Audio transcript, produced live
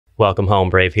Welcome home,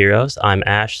 brave heroes. I'm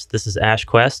Ash. This is Ash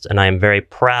Quest, and I am very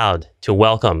proud to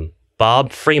welcome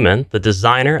Bob Freeman, the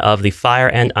designer of the Fire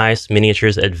and Ice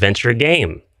Miniatures adventure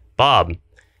game. Bob,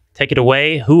 take it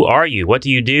away. Who are you? What do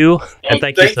you do? And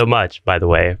thank you so much, by the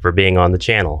way, for being on the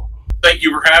channel. Thank you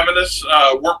for having us.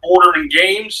 We're Border and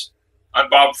Games.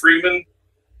 I'm Bob Freeman.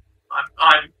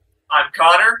 I'm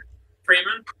Connor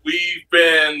Freeman. We've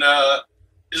been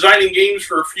designing games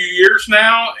for a few years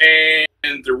now, and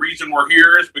the reason we're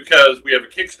here is because we have a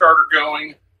Kickstarter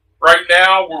going right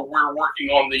now where we're working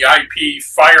on the IP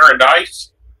Fire and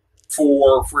Ice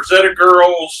for Frazetta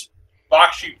Girls,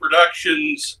 Bakshi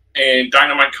Productions, and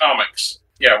Dynamite Comics.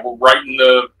 Yeah, we're right in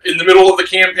the middle of the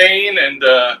campaign, and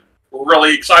we're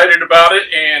really excited about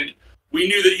it. And we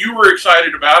knew that you were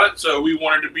excited about it, so we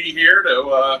wanted to be here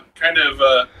to kind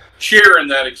of share in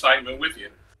that excitement with you.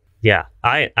 Yeah,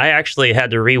 I actually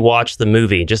had to rewatch the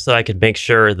movie just so I could make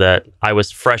sure that I was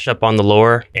fresh up on the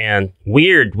lore. And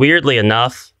weirdly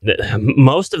enough,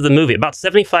 most of the movie, about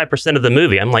 75% of the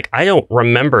movie, I'm like, I don't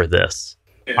remember this.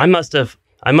 Yeah. I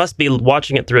must be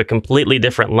watching it through a completely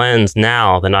different lens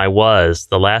now than I was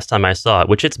the last time I saw it,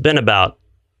 which it's been about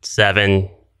 7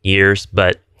 years,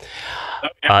 but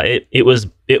it was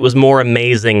more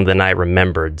amazing than I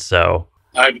remembered. So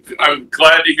I'm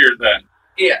glad to hear that.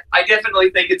 Yeah, I definitely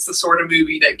think it's the sort of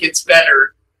movie that gets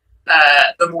better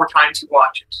the more times you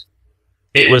watch it.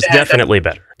 It was definitely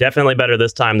better. Definitely better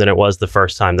this time than it was the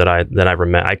first time that I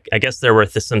remember. I guess there were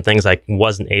some things I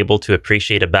wasn't able to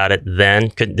appreciate about it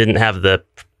then. Didn't have the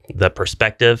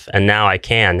perspective, and now I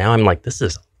can. Now I'm like, this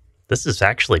is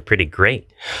actually pretty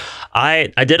great. I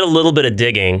did a little bit of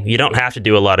digging. You don't have to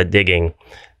do a lot of digging,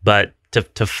 but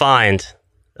to find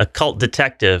a cult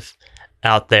detective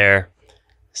out there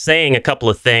saying a couple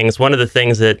of things. One of the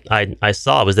things that I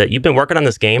saw was that you've been working on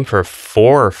this game for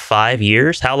 4 or 5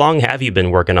 years. How long have you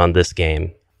been working on this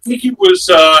game? I think it was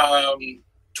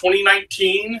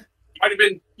 2019. Might have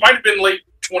been late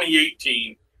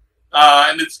 2018.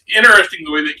 And it's interesting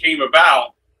the way that came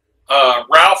about.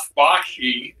 Ralph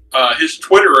Bakshi, his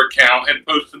Twitter account, had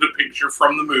posted a picture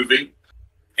from the movie,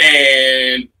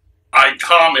 and I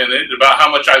commented about how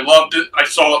much I loved it. I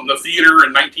saw it in the theater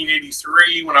in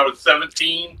 1983 when I was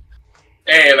 17,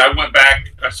 and I went back.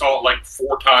 I saw it like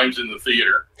 4 times in the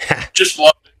theater. Just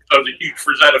loved it. I was a huge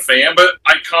Frazetta fan, but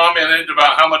I commented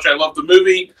about how much I loved the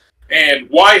movie, and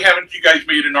why haven't you guys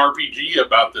made an RPG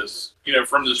about this,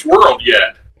 from this world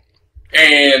yet?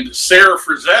 And Sarah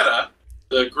Frazetta,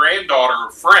 the granddaughter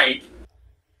of Frank,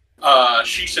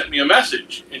 she sent me a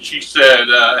message, and she said,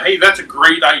 hey, that's a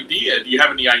great idea. Do you have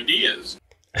any ideas?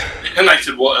 And I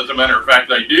said, well, as a matter of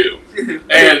fact, I do.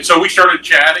 And so we started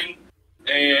chatting,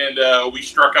 and we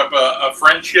struck up a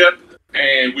friendship,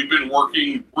 and we've been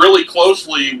working really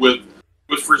closely with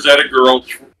Frazetta Girls,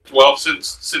 well,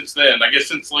 since then. I guess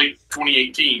since late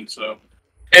 2018. So,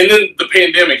 and then the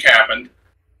pandemic happened.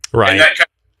 Right. And that kind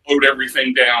of slowed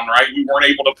everything down, right? We weren't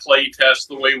able to play test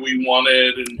the way we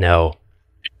wanted. And no.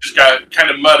 It just got kind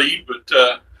of muddy, but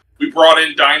we brought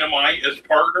in Dynamite as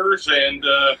partners, and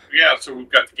so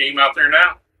we've got the game out there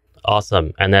now.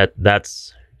 Awesome, and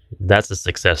that's a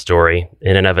success story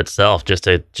in and of itself. Just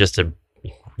to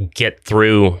get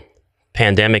through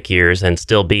pandemic years and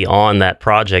still be on that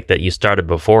project that you started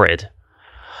before it.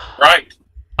 Right.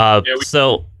 That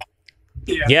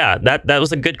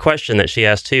was a good question that she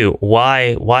asked too.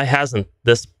 Why hasn't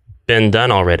this been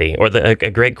done already? Or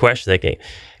a great question that came.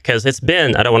 Because it's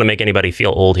been, I don't want to make anybody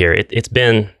feel old here. It's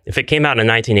been, if it came out in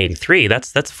 1983,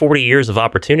 that's 40 years of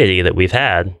opportunity that we've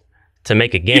had to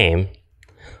make a game.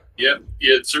 Yeah,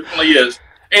 it certainly is.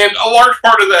 And a large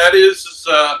part of that is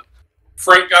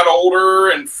Frank got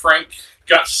older and Frank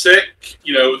got sick.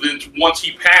 Then once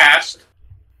he passed,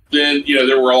 then,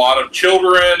 there were a lot of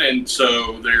children, and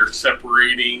so they're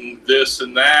separating this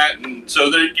and that. And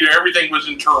so everything was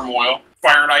in turmoil.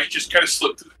 Fire and Ice just kind of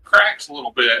slipped through the cracks a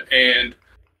little bit, and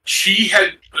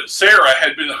Sarah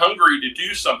had been hungry to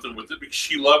do something with it because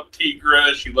she loved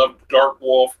Tigra, she loved Dark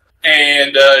Wolf,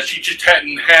 and she just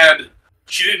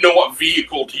she didn't know what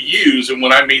vehicle to use. And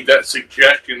when I made that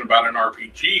suggestion about an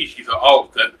RPG, she thought, oh,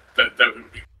 that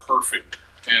would be perfect.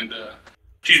 And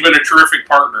she's been a terrific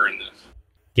partner in this.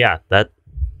 Yeah, that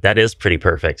is pretty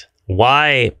perfect.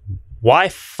 Why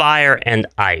Fire and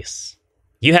Ice?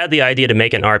 You had the idea to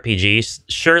make an RPG.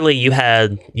 Surely you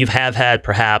have had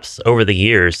perhaps over the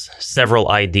years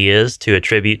several ideas to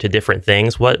attribute to different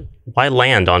things. Why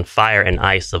land on Fire and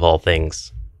Ice of all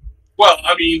things? Well,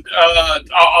 I mean,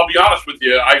 I'll be honest with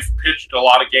you. I've pitched a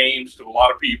lot of games to a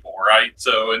lot of people, right?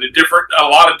 So in a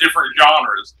lot of different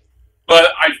genres.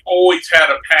 But I've always had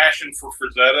a passion for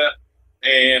Frazetta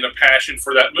and a passion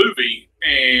for that movie.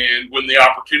 And when the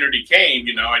opportunity came,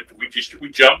 we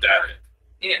jumped at it.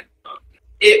 Yeah.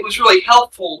 It was really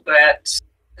helpful that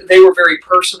they were very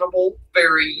personable,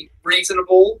 very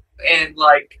reasonable, and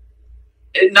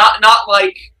not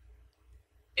like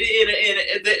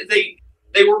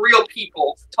they were real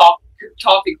people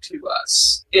talking to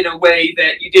us in a way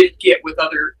that you didn't get with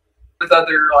other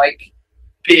like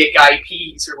big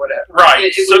IPs or whatever.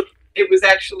 Right. It was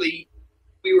actually,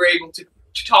 we were able to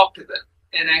talk to them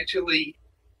and actually,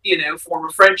 form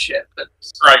a friendship.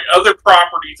 Right. Other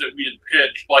properties that we had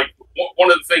pitched, like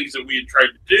one of the things that we had tried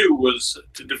to do was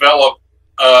to develop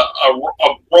a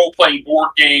role-playing board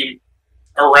game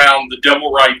around The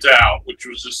Devil Rides Out, which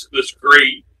was this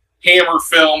great Hammer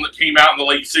film that came out in the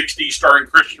late 60s starring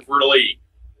Christopher Lee.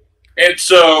 And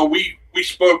so we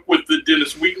spoke with the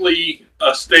Dennis Wheatley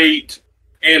estate,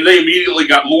 and they immediately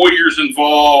got lawyers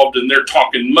involved, and they're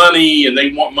talking money, and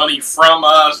they want money from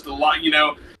us,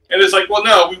 and it's like, well,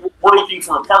 no, we're looking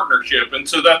for a partnership. And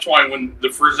so that's why when the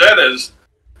Frazzettas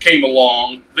came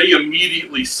along, they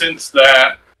immediately sensed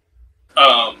that,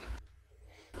 that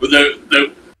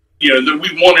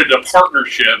we wanted a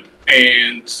partnership,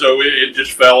 and so it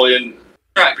just fell in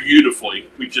beautifully.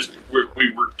 We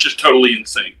were just totally in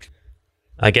sync.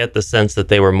 I get the sense that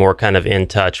they were more kind of in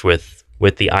touch with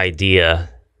the idea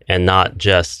and not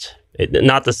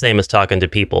the same as talking to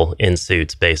people in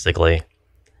suits, basically.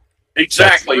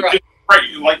 Exactly. Right.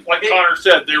 Like Connor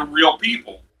said, they're real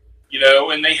people,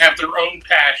 and they have their own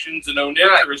passions and own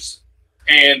interests,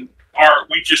 and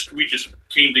we just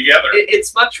came together.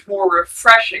 It's much more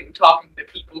refreshing talking to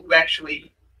people who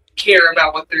actually care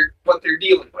about what they're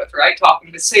dealing with, right?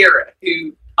 Talking to Sarah,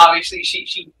 who obviously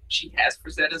she has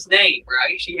Frazetta's name,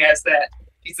 right? She has that.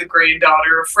 She's the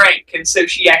granddaughter of Frank, and so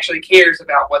she actually cares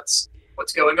about what's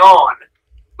going on,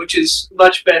 which is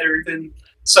much better than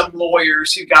some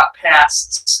lawyers who got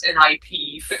past an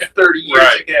IP 30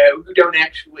 years ago who don't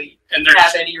actually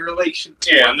have any relation to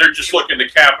it. Yeah, and they're just looking to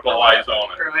capitalize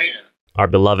on it. Right. Yeah. Our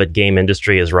beloved game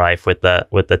industry is rife with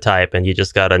the type, and you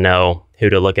just got to know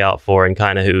who to look out for and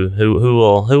kind of who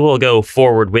will go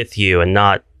forward with you and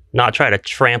not try to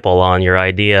trample on your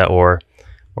idea or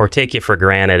take you for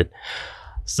granted.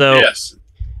 So, yes.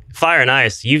 Fire and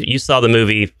Ice, you saw the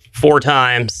movie 4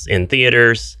 times in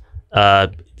theaters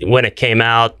when it came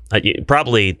out.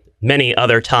 Probably many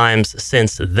other times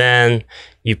since then.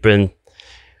 You've been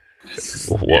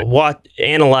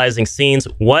analyzing scenes.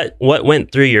 What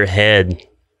went through your head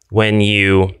when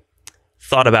you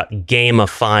thought about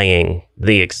gamifying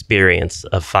the experience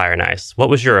of Fire and Ice? What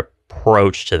was your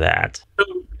approach to that? Of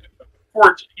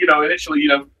course, initially,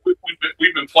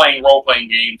 we've been playing role-playing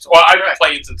games. Well, I've been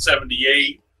playing since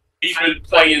 '78. He's been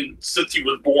playing since he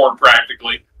was born,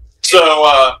 practically.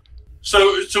 So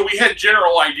we had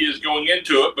general ideas going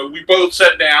into it, but we both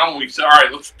sat down and we said, all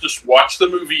right, let's just watch the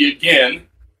movie again,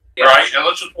 right? And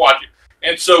let's just watch it.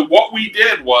 And so what we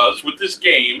did was, with this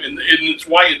game, and it's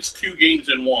why it's 2 games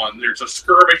in one, there's a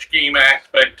skirmish game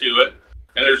aspect to it,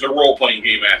 and there's a role-playing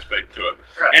game aspect to it.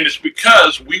 Right. And it's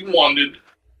because we wanted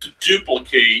to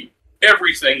duplicate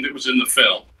everything that was in the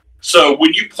film. So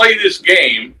when you play this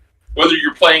game, whether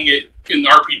you're playing it in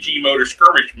RPG mode or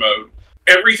skirmish mode,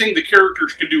 everything the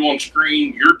characters can do on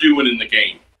screen, you're doing in the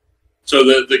game. So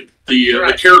the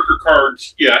character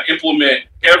cards, implement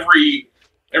every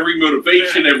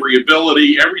motivation, every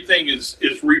ability, everything is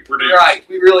reproduced. Right,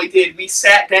 we really did. We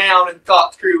sat down and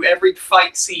thought through every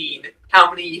fight scene,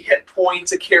 how many hit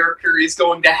points a character is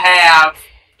going to have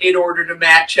in order to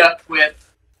match up with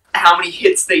how many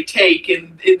hits they take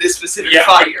in this specific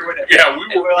fight or whatever. Yeah,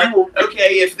 we were like,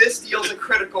 okay, if this deals a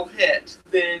critical hit,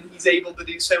 then he's able to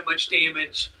do so much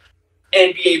damage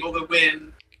and be able to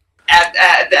win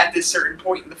at this certain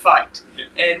point in the fight. Yeah.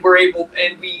 And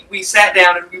we sat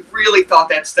down and we really thought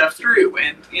that stuff through,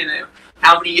 and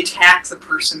how many attacks a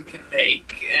person can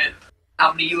make and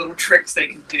how many little tricks they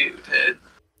can do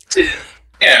to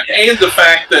and the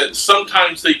fact that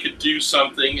sometimes they could do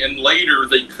something and later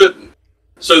they couldn't.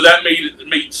 So that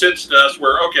made sense to us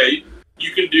where, okay,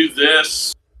 you can do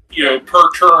this, per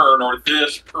turn or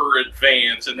this per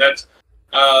advance. And that's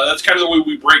kind of the way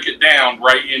we break it down,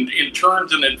 right? In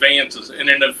turns and advances. And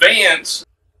an advance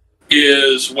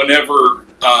is whenever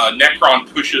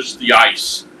Necron pushes the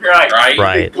ice.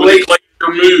 Right. When the glacier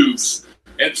moves.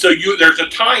 And so there's a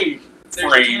time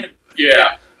frame.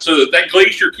 Yeah. So that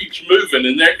glacier keeps moving,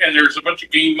 and there's a bunch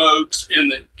of game modes in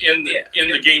the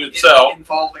game itself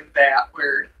involving that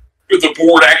where the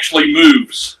board actually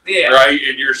moves. Yeah. Right,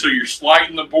 and you're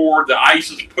sliding the board. The ice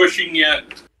is pushing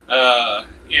it. So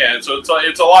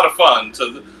it's a lot of fun.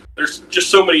 So there's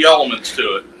just so many elements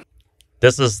to it.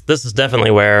 This is definitely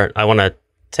where I want to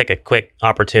take a quick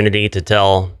opportunity to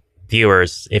tell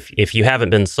viewers, if you haven't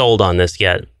been sold on this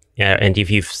yet, and if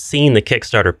you've seen the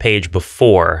Kickstarter page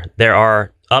before, there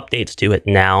are updates to it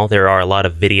now. There are a lot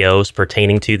of videos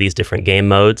pertaining to these different game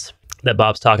modes that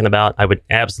Bob's talking about. I would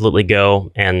absolutely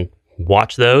go and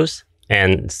watch those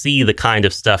and see the kind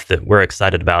of stuff that we're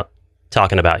excited about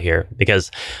talking about here,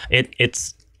 because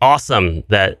it's awesome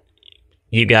that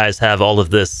you guys have all of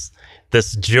this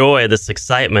joy, this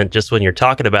excitement just when you're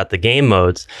talking about the game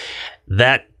modes,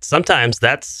 that sometimes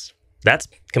that's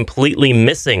completely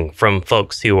missing from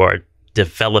folks who are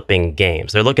developing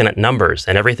games. They're looking at numbers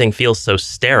and everything feels so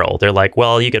sterile. They're like,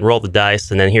 well, you can roll the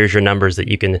dice and then here's your numbers that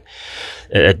you can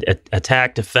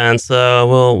attack, defense.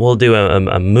 We'll do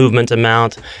a movement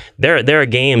amount. There are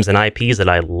games and IPs that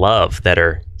I love that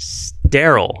are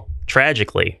sterile,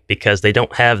 tragically, because they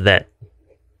don't have that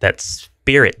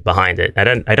spirit behind it.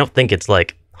 I don't think it's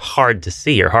like hard to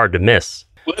see or hard to miss.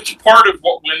 Well, that's part of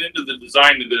what went into the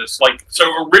design of this. Like,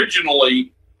 so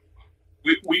originally,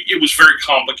 it was very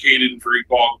complicated and very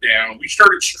bogged down. We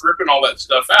started stripping all that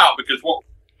stuff out because what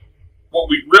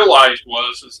we realized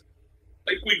was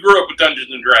like, we grew up with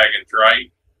Dungeons and Dragons,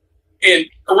 right? And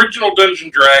original Dungeons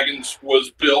and Dragons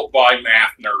was built by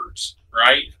math nerds,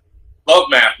 right? Love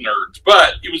math nerds,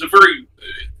 but it was a very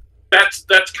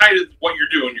that's kind of what you're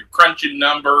doing. You're crunching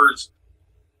numbers,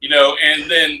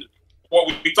 and then what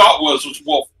we thought was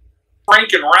well,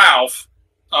 Frank and Ralph,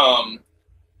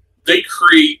 they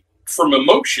create from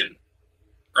emotion,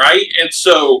 right? And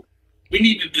so we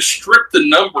needed to strip the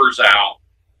numbers out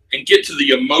and get to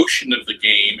the emotion of the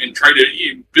game and try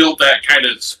to build that kind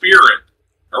of spirit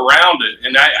around it.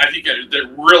 And I think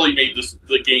that really made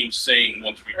the game sing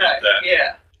once we did that.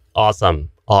 Yeah. Awesome.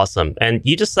 And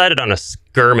you decided on a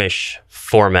skirmish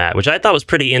format, which I thought was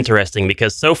pretty interesting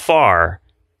because so far,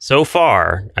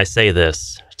 I say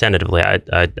this tentatively,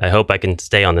 I hope I can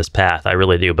stay on this path. I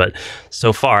really do. But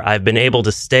so far, I've been able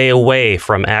to stay away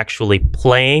from actually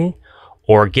playing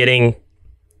or getting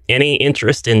any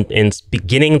interest in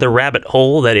beginning the rabbit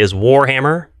hole that is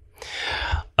Warhammer,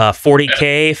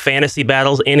 40K, fantasy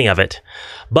battles, any of it.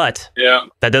 But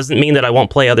that doesn't mean that I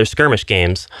won't play other skirmish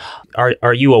games.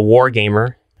 Are you a war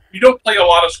gamer? We don't play a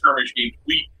lot of skirmish games.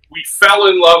 We fell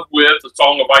in love with A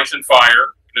Song of Ice and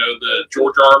Fire, the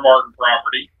George R.R. Martin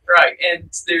property. Right, and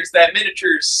there's that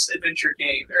miniatures adventure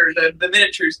game, or the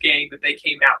miniatures game that they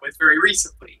came out with very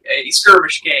recently, a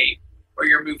skirmish game where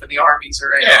you're moving the armies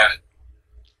around. Yeah.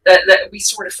 That we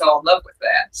sort of fell in love with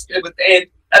that, and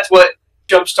that's what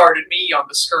jump-started me on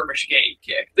the skirmish game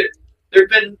kick. There have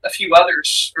been a few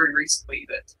others very recently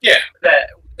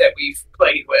that we've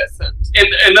played with,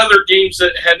 and other games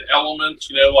that had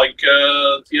elements, like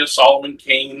Solomon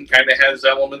Kane kind of has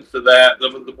elements to that,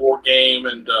 the board game,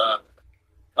 and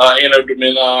Anno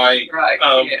Domini. Right.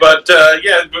 But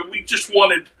we just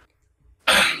wanted,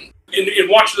 in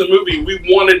watching the movie, we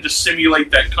wanted to simulate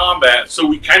that combat, so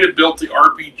we kind of built the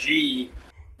RPG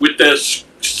with this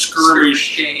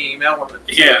skirmish game element.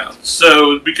 Yeah.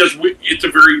 So because it's a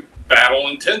very battle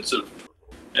intensive.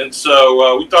 And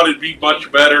so we thought it'd be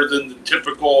much better than the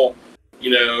typical,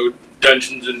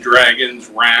 Dungeons and Dragons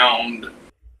round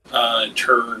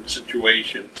turn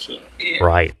situation. So. Yeah.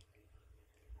 Right.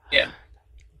 Yeah.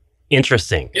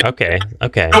 Interesting. Yeah. Okay.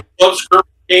 If you love skirmish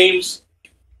games,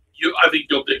 I think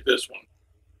you'll dig this one,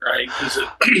 right? Because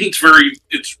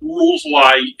it's rules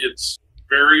light. It's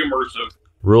very immersive.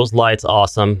 Rules light's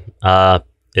awesome.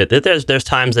 There's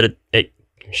times that it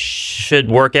should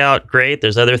work out great.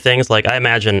 There's other things, like I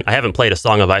haven't played A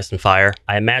Song of Ice and Fire.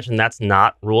 I imagine that's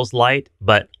not rules light,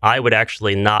 but I would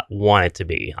actually not want it to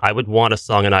be. I would want A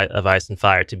Song of Ice and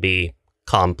Fire to be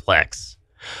complex.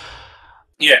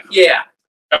 Yeah.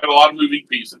 Have a lot of moving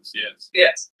pieces.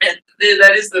 Yes, and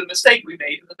that is the mistake we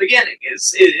made in the beginning.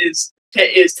 Is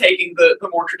taking the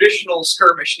more traditional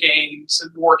skirmish games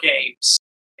and war games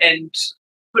and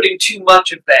putting too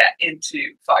much of that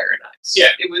into Fire and Ice. Yeah.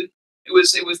 It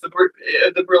was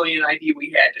the brilliant idea we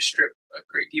had to strip a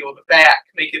great deal of it back,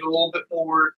 make it a little bit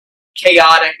more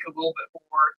chaotic, a little bit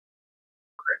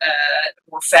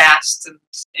more fast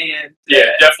and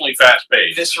definitely fast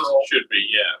paced. Visceral. Should be,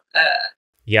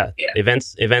 yeah.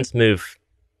 Events move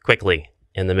quickly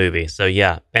in the movie, so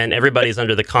and everybody's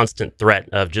under the constant threat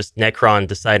of just Necron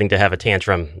deciding to have a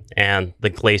tantrum and the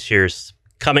glaciers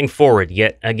coming forward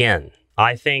yet again.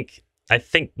 I think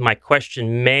my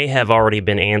question may have already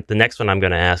been the next one I'm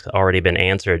going to ask already been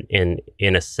answered in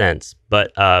a sense,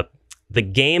 but the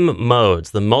game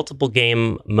modes, the multiple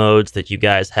game modes that you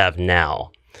guys have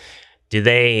now, do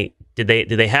they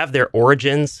have their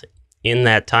origins in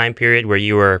that time period where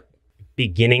you were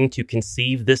beginning to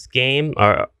conceive this game,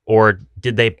 or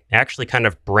did they actually kind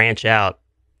of branch out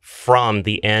from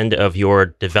the end of your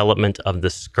development of the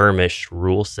skirmish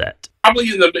rule set? Probably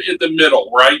in the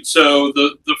middle, right? So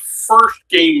the first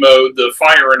game mode, the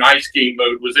fire and ice game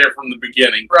mode, was there from the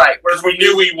beginning, right? Because we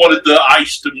knew we wanted the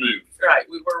ice to move. Right,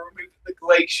 we were removing the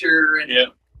glacier,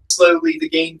 and slowly the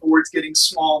game board's getting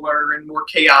smaller and more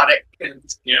chaotic, and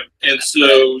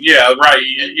so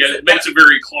it makes it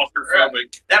very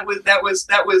claustrophobic. Right. That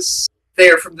was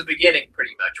there from the beginning,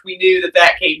 pretty much. We knew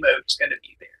that game mode was going to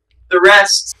be there. The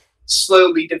rest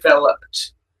slowly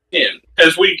developed. Yeah,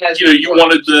 you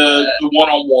wanted the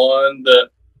one-on-one, the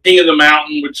King of the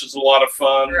Mountain, which is a lot of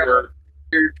fun. Right. Where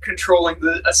you're controlling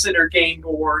a center game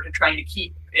board and trying to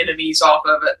keep enemies off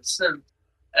of it, and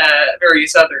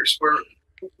various others,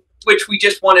 which we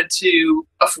just wanted to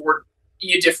afford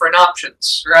you different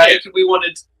options, right? Yeah. We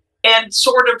wanted, and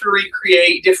sort of to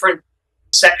recreate different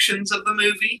sections of the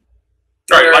movie.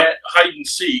 Right, like hide and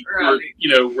seek, right.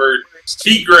 where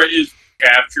Tigra is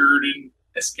captured and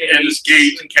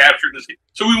escaped and captured.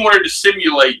 So we wanted to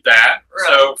simulate that. Right.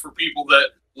 So for people that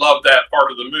love that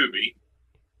part of the movie,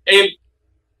 and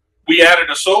we added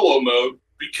a solo mode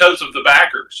because of the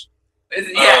backers.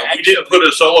 Yeah, we didn't put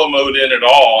a solo mode in at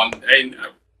all, and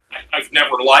I've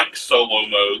never liked solo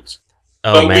modes.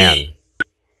 Oh man!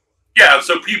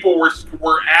 So people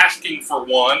were asking for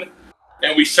one.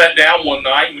 And we sat down one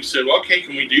night and we said, well, okay,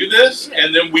 can we do this?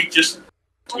 And then we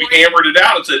hammered it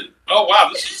out and said, oh, wow,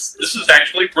 this is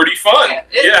actually pretty fun.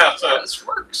 This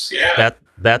works. Yeah.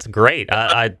 That's great.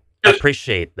 I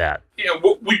appreciate that. Yeah,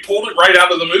 we pulled it right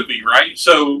out of the movie, right?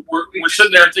 So we're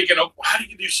sitting there thinking, oh, how do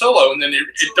you do solo? And then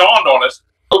it dawned on us,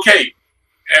 okay,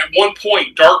 at one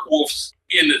point, Dark Wolf's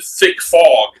in the thick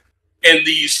fog, and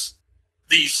these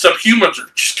subhumans are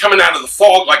just coming out of the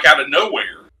fog like out of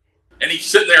nowhere. And he's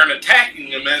sitting there and attacking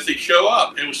them as they show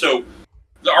up. And so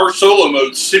our solo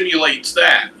mode simulates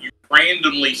that. You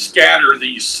randomly scatter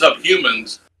these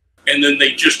subhumans, and then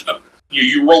they just,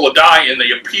 you roll a die and they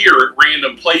appear at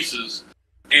random places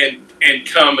and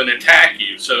come and attack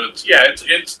you. So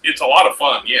it's a lot of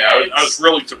fun. Yeah, I was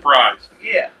really surprised.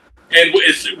 Yeah. And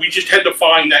we just had to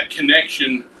find that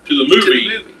connection to the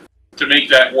movie to make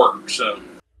that work. So,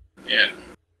 yeah.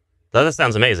 That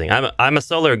sounds amazing. I'm a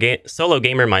solo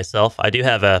gamer myself. I do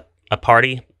have a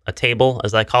party, a table,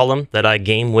 as I call them, that I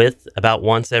game with about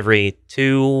once every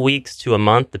 2 weeks to a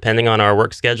month, depending on our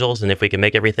work schedules and if we can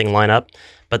make everything line up.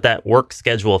 But that work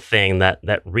schedule thing,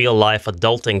 that real life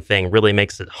adulting thing, really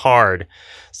makes it hard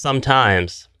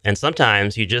sometimes. And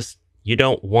sometimes you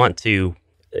don't want to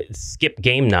skip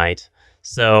game night.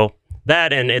 So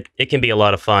that, and it can be a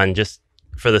lot of fun, just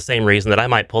for the same reason that I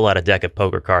might pull out a deck of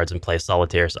poker cards and play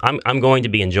solitaire. So I'm going to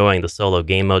be enjoying the solo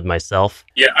game mode myself.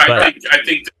 Yeah, I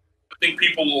think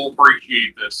people will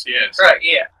appreciate this. Yes, right.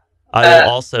 Yeah. I will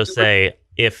also say,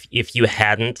 if you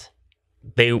hadn't,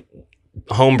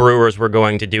 homebrewers were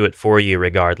going to do it for you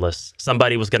regardless.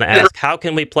 Somebody was going to ask, "How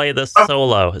can we play this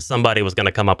solo?" Somebody was going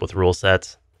to come up with rule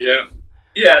sets. Yeah.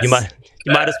 Yes. You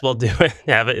might as well do it.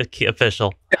 Have it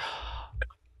official.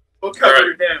 We'll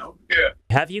cover it now. Yeah.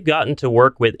 Have you gotten to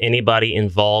work with anybody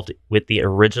involved with the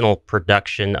original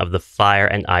production of the Fire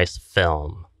and Ice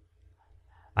film?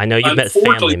 I know you've met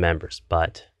family members,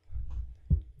 but...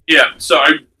 Yeah, so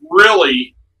I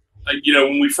really,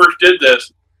 when we first did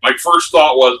this, my first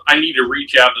thought was, I need to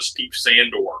reach out to Steve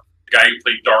Sandor, the guy who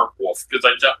played Dark Wolf, because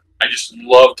I just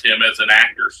loved him as an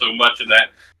actor so much in that.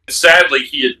 Sadly,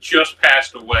 he had just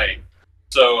passed away,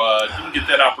 so didn't get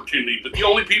that opportunity. But the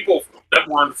only people that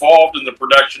were involved in the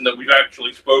production that we've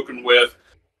actually spoken with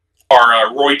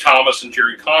are Roy Thomas and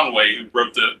Jerry Conway, who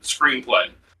wrote the screenplay.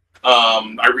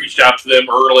 I reached out to them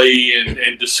early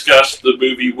and discussed the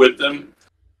movie with them,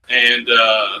 and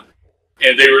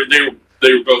they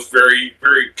were both very,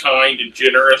 very kind and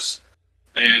generous,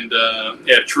 and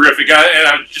terrific. And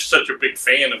I was just such a big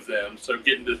fan of them, so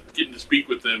getting to speak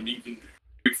with them even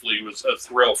briefly was a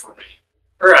thrill for me.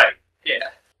 Right. Yeah.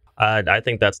 I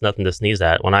think that's nothing to sneeze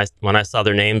at. When I saw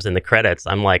their names in the credits,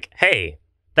 I'm like, hey,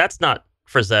 that's not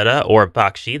Frazetta or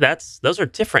Bakshi. Those are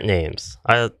different names.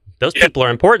 Those people are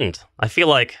important. I feel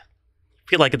like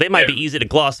they might be easy to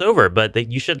gloss over, but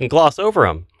you shouldn't gloss over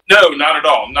them. No, not at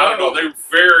all. Not at all. They're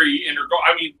very integral.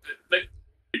 I mean, they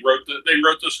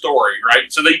wrote the story,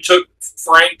 right? So they took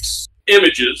Frank's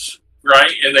images,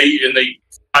 right, and they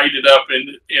tied it up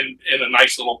in a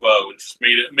nice little bow and just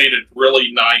made a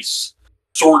really nice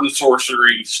sword and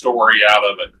sorcery story out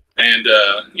of it. And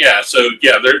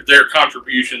their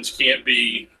contributions can't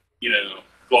be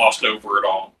glossed over at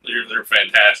all. They're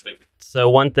fantastic. So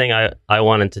one thing I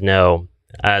wanted to know,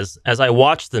 as I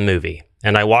watched the movie,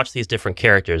 and I watch these different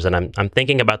characters, and I'm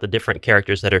thinking about the different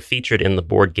characters that are featured in the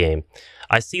board game.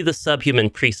 I see the subhuman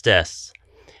priestess,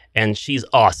 and she's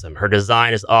awesome. Her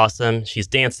design is awesome. She's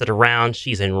dancing around.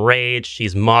 She's enraged.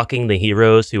 She's mocking the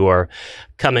heroes who are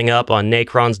coming up on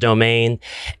Necron's domain,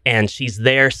 and she's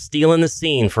there stealing the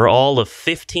scene for all of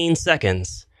 15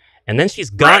 seconds, and then she's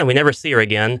gone, and we never see her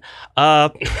again.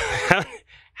 How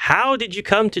did you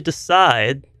come to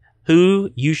decide who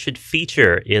you should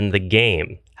feature in the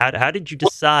game? How did you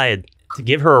decide to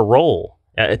give her a role,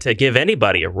 to give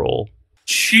anybody a role?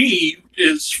 She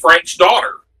is Frank's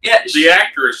daughter. Yeah, The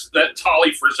actress, that's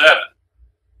Holly Frazetta.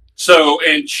 So,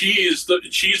 and she's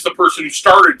the person who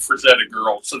started Frazetta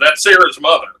Girls. So that's Sarah's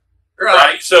mother,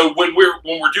 right? So when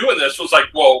we're doing this, it was like,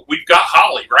 well, we've got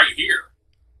Holly right here.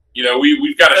 You know,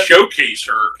 we've got to showcase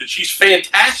her because she's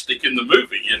fantastic in the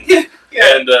movie,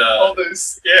 and all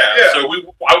those. Yeah. So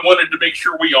I wanted to make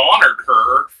sure we honored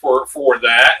her for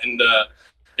that, and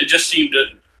it just seemed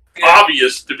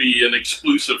obvious to be an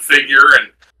exclusive figure,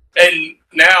 and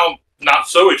now not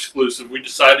so exclusive. We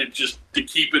decided just to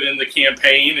keep it in the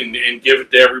campaign and give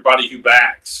it to everybody who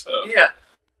backs. So. Yeah,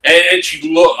 and she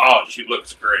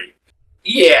looks great.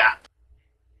 Yeah,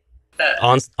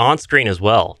 On screen as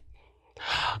well.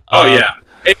 Oh yeah,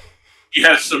 and she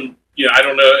has some. I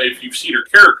don't know if you've seen her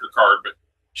character card, but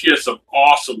she has some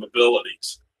awesome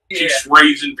abilities. yeah. She's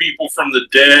raising people from the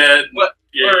dead.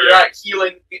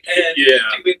 Healing and doing.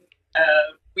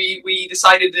 We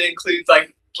decided to include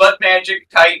like blood magic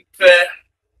type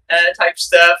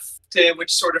stuff,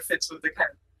 which sort of fits with the kind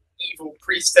of evil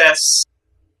priestess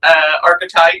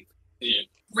archetype. Yeah.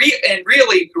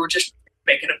 Really, we were just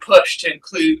making a push to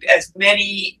include as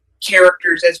many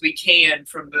characters as we can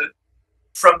from the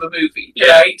movie,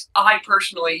 right? I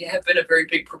personally have been a very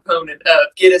big proponent of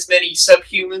get as many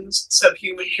subhuman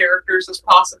characters as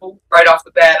possible. Right off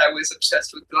the bat, I was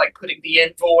obsessed with like putting the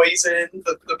envoys in,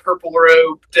 the purple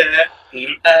robed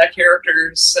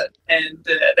characters, and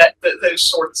those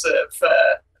sorts of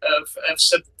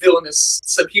villainous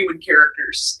subhuman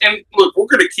characters. And look, we're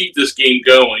going to keep this game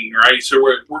going, right? So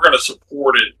we're going to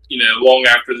support it, long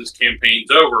after this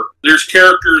campaign's over. There's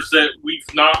characters that we've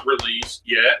not released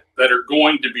yet that are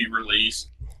going to be released.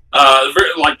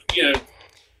 Like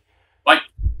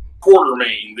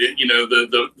Quartermain,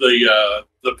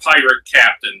 the pirate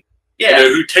captain,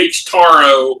 who takes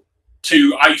Taro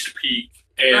to Ice Peak.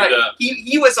 And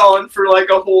he was on for like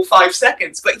a whole 5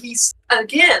 seconds, but he's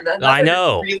again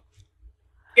another real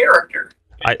character.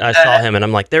 I saw him, and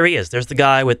I'm like, there he is. There's the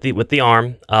guy with the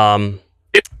arm.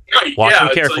 Watch him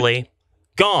carefully. Like,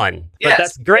 gone. But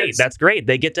that's great. Yes. That's great.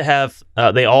 They get to have.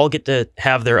 They all get to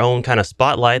have their own kind of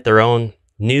spotlight, their own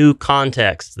new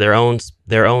context, their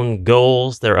own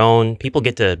goals, their own. People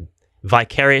get to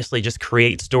vicariously just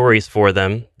create stories for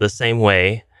them the same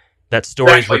way that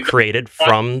stories were created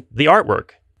from the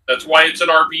artwork. That's why it's an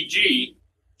RPG.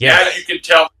 Yeah, you can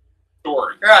tell the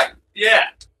story. Right. Yeah.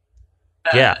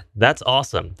 Yeah, that's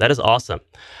awesome. That is awesome.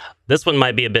 This one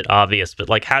might be a bit obvious, but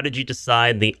like, how did you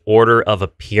decide the order of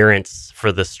appearance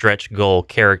for the stretch goal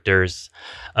characters,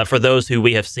 for those who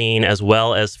we have seen, as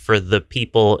well as for the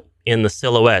people in the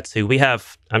silhouettes who we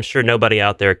have? I'm sure nobody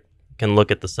out there can look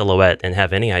at the silhouette and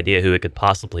have any idea who it could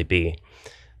possibly be.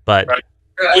 But well,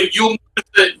 you'll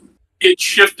notice that it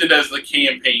shifted as the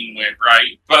campaign went,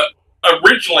 right? But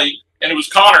originally, and it was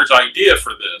Connor's idea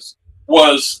for this,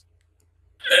 was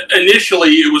initially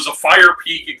it was a Fire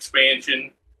Peak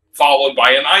expansion followed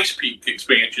by an Ice Peak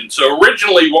expansion. So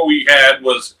originally what we had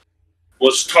was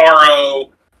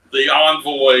Taro, the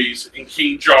Envoys, and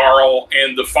King Jarl,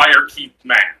 and the Fire Keep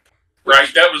map.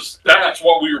 Right, that's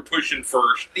what we were pushing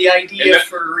first. The idea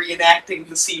for reenacting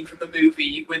the scene from the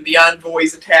movie when the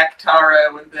Envoys attack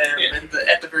Taro and them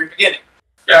at the very beginning,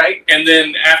 right? And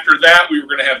then after that, we were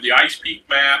going to have the Ice Peak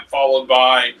map, followed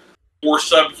by 4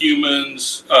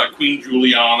 subhumans, Queen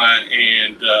Juliana,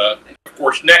 and of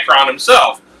course Necron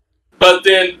himself. But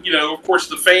then, of course,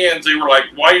 the fans, they were like,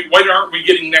 "Why aren't we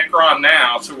getting Necron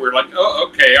now?" So we're like, "Oh,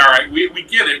 okay, all right, we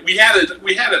get it. We had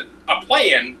a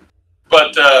plan."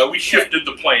 But we shifted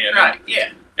the plan, right?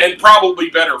 Yeah, and probably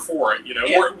better for it.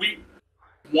 We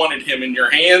wanted him in your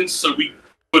hands, so we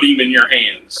put him in your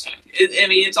hands.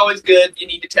 It's always good. You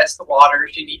need to test the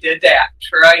waters. You need to adapt,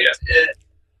 right?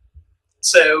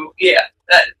 Yeah.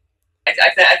 I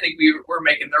think we're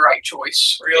making the right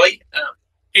choice, really.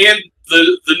 And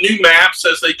the new maps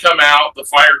as they come out, the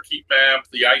Fire Keep map,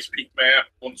 the Ice Peak map.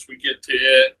 Once we get to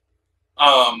it,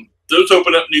 those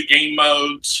open up new game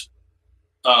modes.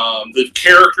 The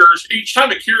characters, each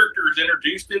time a character is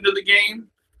introduced into the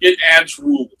game, it adds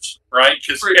rules, right?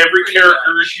 Because every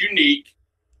character is unique,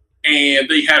 and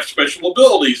they have special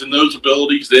abilities, and those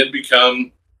abilities then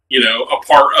become, a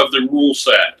part of the rule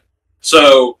set.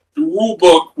 So the rule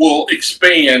book will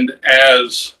expand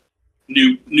as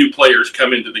new players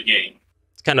come into the game.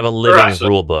 It's kind of a living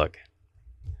rule book.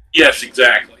 Yes,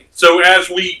 exactly. So as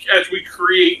we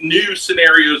create new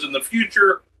scenarios in the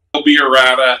future, there'll be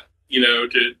errata,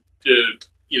 to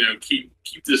keep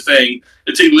this thing.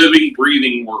 It's a living,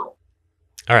 breathing world.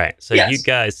 All right, so you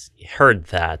guys heard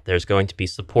that. There's going to be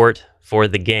support for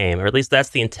the game, or at least that's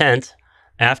the intent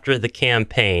after the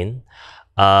campaign.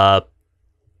 Connor's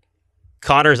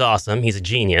awesome. He's a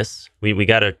genius. We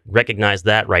got to recognize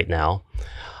that right now.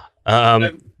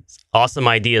 Awesome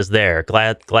ideas there.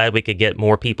 Glad we could get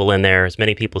more people in there, as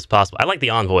many people as possible. I like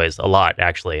the envoys a lot,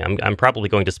 actually. I'm probably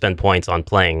going to spend points on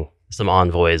playing some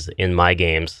envoys in my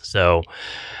games. So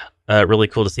really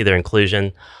cool to see their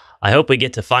inclusion. I hope we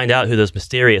get to find out who those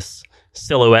mysterious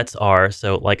silhouettes are.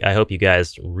 So, I hope you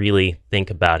guys really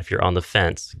think about, if you're on the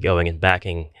fence, going and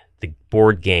backing the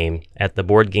board game at the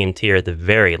board game tier at the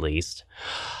very least.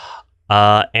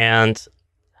 And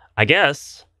I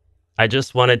guess I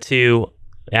just wanted to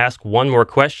ask one more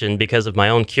question because of my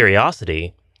own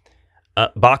curiosity.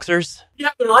 Boxers?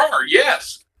 Yeah, there are.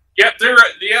 Yes. Yeah, they are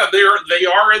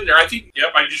in there. I think.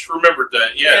 Yep, I just remembered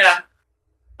that. Yes. Yeah.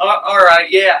 All right.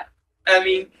 Yeah. I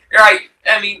mean, right.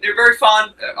 I mean, they're very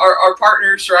fond. Our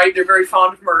partners, right? They're very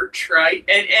fond of merch, right?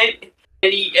 And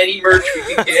any merch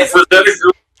we can get. Rosetta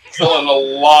Girl selling a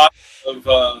lot of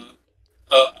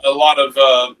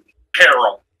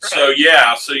apparel. Right. So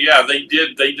yeah,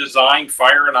 they designed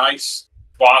Fire and Ice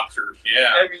boxers.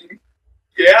 Yeah. I mean,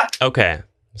 yeah. Okay,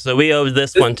 so we owe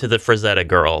this one to the Frazetta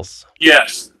girls.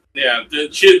 Yes. Yeah.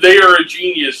 They are a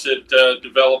genius at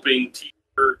developing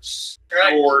t-shirts,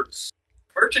 shorts.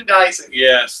 Merchandising.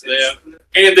 Yes, yeah.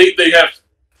 And they have,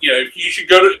 you should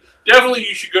go to their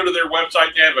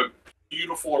website. They have a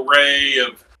beautiful array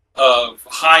of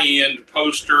high-end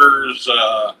posters,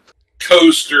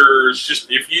 coasters. Just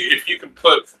if you can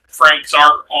put Frank's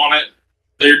art on it,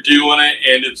 they're doing it,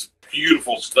 and it's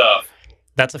beautiful stuff.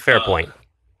 That's a fair point.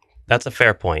 That's a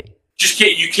fair point.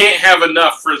 You can't have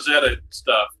enough Frazetta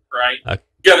stuff, right? You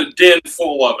got a den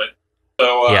full of it.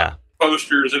 So yeah.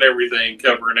 Posters and everything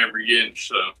covering every inch.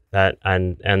 So that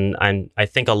and I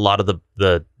think a lot of the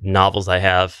novels I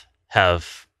have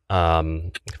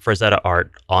Frazetta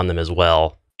art on them as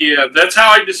well. Yeah, that's how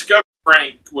I discovered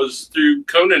Frank, was through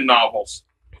Conan novels.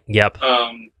 Yep.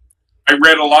 I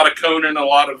read a lot of Conan, a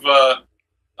lot of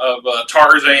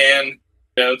Tarzan.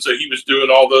 So he was doing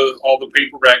all the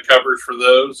paperback covers for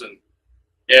those, and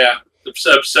yeah,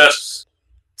 obsessed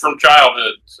from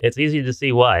childhood. It's easy to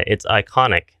see why. It's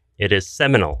iconic. It is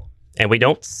seminal, and we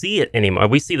don't see it anymore.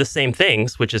 We see the same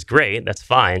things, which is great. That's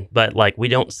fine, but we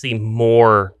don't see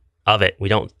more of it. We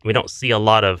don't see a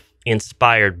lot of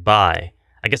inspired by.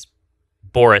 I guess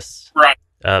Boris, right?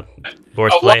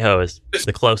 Boris Vallejo is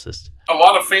the closest. A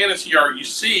lot of fantasy art you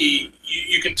see,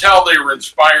 you can tell they were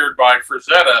inspired by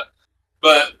Frazetta,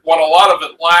 but what a lot of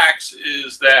it lacks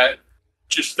is that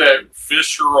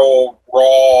visceral,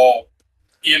 raw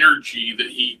energy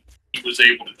that he was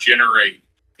able to generate.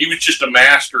 He was just a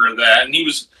master of that, and he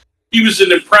was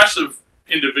an impressive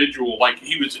individual.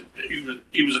 He was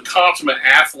a consummate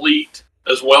athlete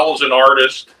as well as an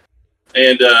artist.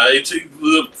 And it's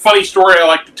the funny story I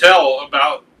like to tell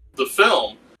about the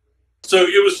film. So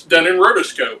it was done in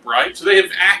rotoscope, right? So they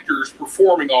have actors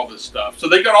performing all this stuff. So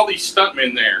they got all these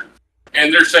stuntmen there,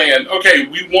 and they're saying, "Okay,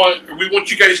 we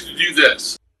want you guys to do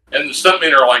this." And the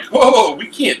stuntmen are like, "Whoa, we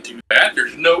can't do that.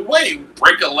 There's no way.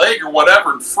 Break a leg or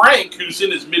whatever." And Frank, who's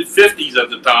in his mid-50s at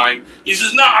the time, he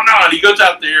says, "No." And he goes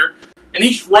out there, and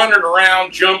he's running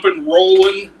around, jumping,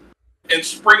 rolling, and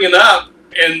springing up.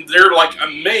 And they're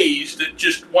amazed at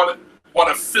just what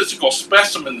a physical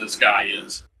specimen this guy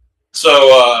is.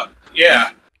 So,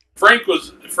 yeah, Frank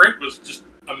was just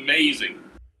amazing.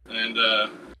 And, the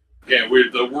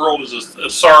world is a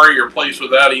sorrier place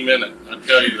without him in it. I'll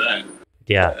tell you that.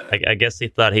 Yeah, I guess he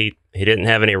thought he didn't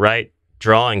have any right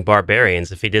drawing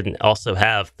barbarians if he didn't also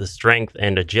have the strength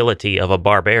and agility of a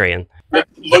barbarian.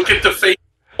 Look at the face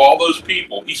of all those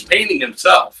people. He's painting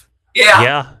himself.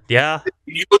 Yeah.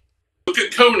 You look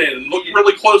at Conan and look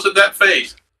really close at that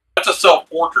face. That's a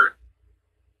self-portrait.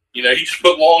 He just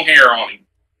put long hair on him.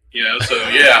 So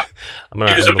yeah. I'm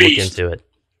gonna look into it.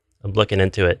 I'm looking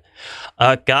into it.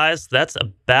 Guys, that's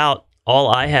about all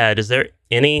I had. Is there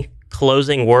any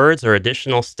closing words or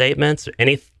additional statements or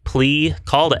any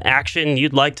call to action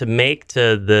you'd like to make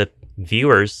to the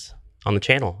viewers on the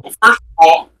channel? Well, first of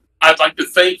all, I'd like to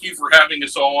thank you for having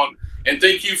us on, and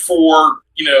thank you for all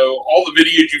the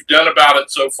videos you've done about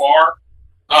it so far.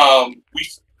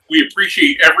 we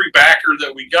appreciate every backer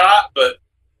that we got, but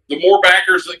the more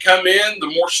backers that come in, the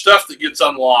more stuff that gets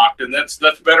unlocked, and that's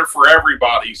better for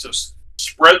everybody. So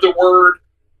spread the word,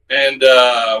 and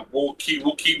we'll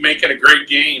keep making a great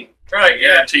game. Right, I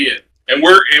guarantee it. And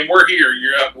we're here.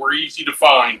 We're easy to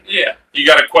find. Yeah. You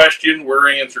got a question, we're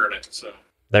answering it. So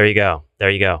There you go. There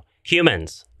you go.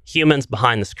 Humans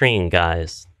behind the screen,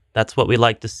 guys. That's what we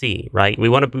like to see, right? We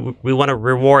want to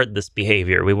reward this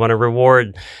behavior. We want to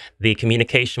reward the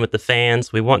communication with the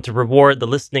fans. We want to reward the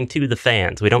listening to the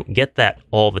fans. We don't get that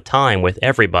all the time with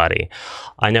everybody.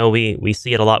 I know we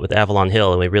see it a lot with Avalon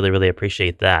Hill, and we really, really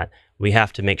appreciate that. We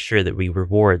have to make sure that we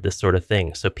reward this sort of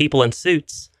thing. So people in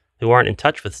suits who aren't in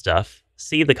touch with stuff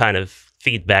see the kind of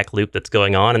feedback loop that's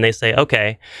going on, and they say,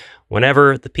 okay,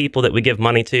 whenever the people that we give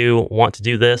money to want to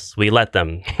do this, we let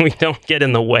them. We don't get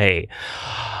in the way.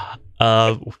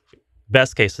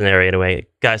 Best case scenario anyway.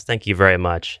 Guys, thank you very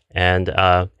much, and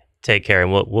take care,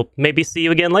 and we'll maybe see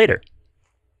you again later.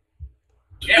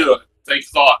 yeah. Do it. Take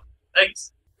thought.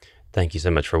 Thanks. Thank you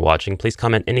so much for watching. Please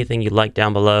comment anything you'd like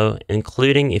down below,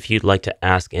 including if you'd like to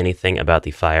ask anything about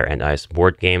the Fire and Ice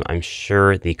board game. I'm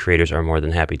sure the creators are more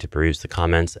than happy to peruse the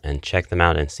comments and check them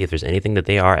out and see if there's anything that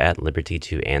they are at liberty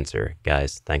to answer.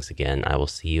 Guys, thanks again. I will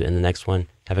see you in the next one.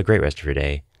 Have a great rest of your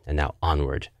day. And now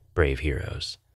onward, brave heroes.